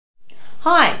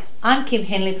Hi, I'm Kim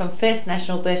Henley from First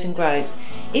National Burton Groves.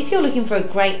 If you're looking for a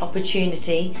great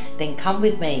opportunity, then come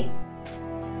with me.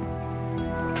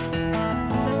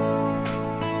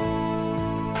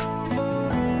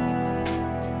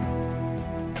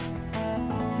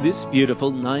 This beautiful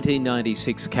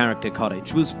 1996 character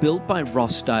cottage was built by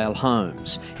Rossdale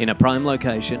Homes. In a prime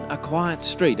location, a quiet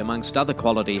street amongst other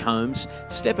quality homes,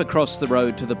 step across the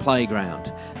road to the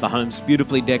playground. The home's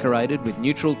beautifully decorated with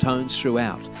neutral tones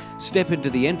throughout. Step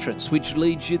into the entrance, which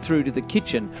leads you through to the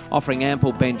kitchen, offering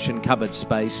ample bench and cupboard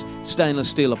space, stainless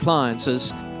steel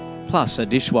appliances, plus a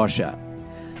dishwasher.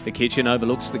 The kitchen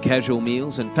overlooks the casual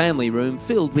meals and family room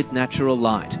filled with natural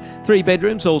light. 3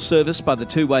 bedrooms, all serviced by the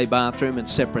 2-way bathroom and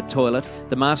separate toilet.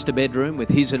 The master bedroom with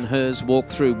his and hers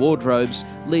walk-through wardrobes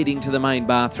leading to the main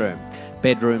bathroom.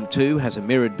 Bedroom 2 has a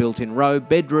mirrored built-in robe.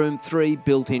 Bedroom 3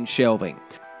 built-in shelving.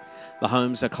 The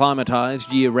homes are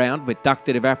climatised year-round with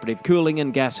ducted evaporative cooling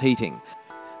and gas heating.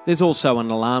 There's also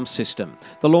an alarm system.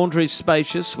 The laundry is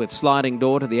spacious with sliding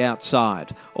door to the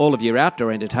outside. All of your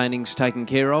outdoor entertaining's taken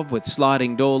care of with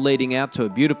sliding door leading out to a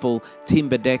beautiful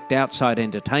timber-decked outside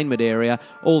entertainment area,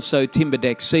 also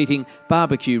timber-deck seating,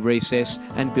 barbecue recess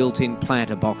and built-in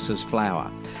planter boxes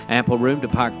flower. Ample room to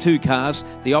park 2 cars,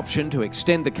 the option to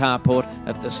extend the carport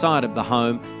at the side of the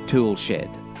home tool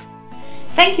shed.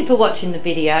 Thank you for watching the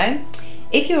video.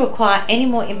 If you require any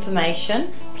more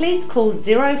information, please call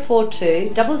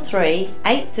 042 33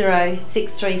 80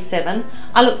 637.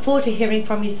 I look forward to hearing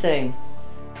from you soon.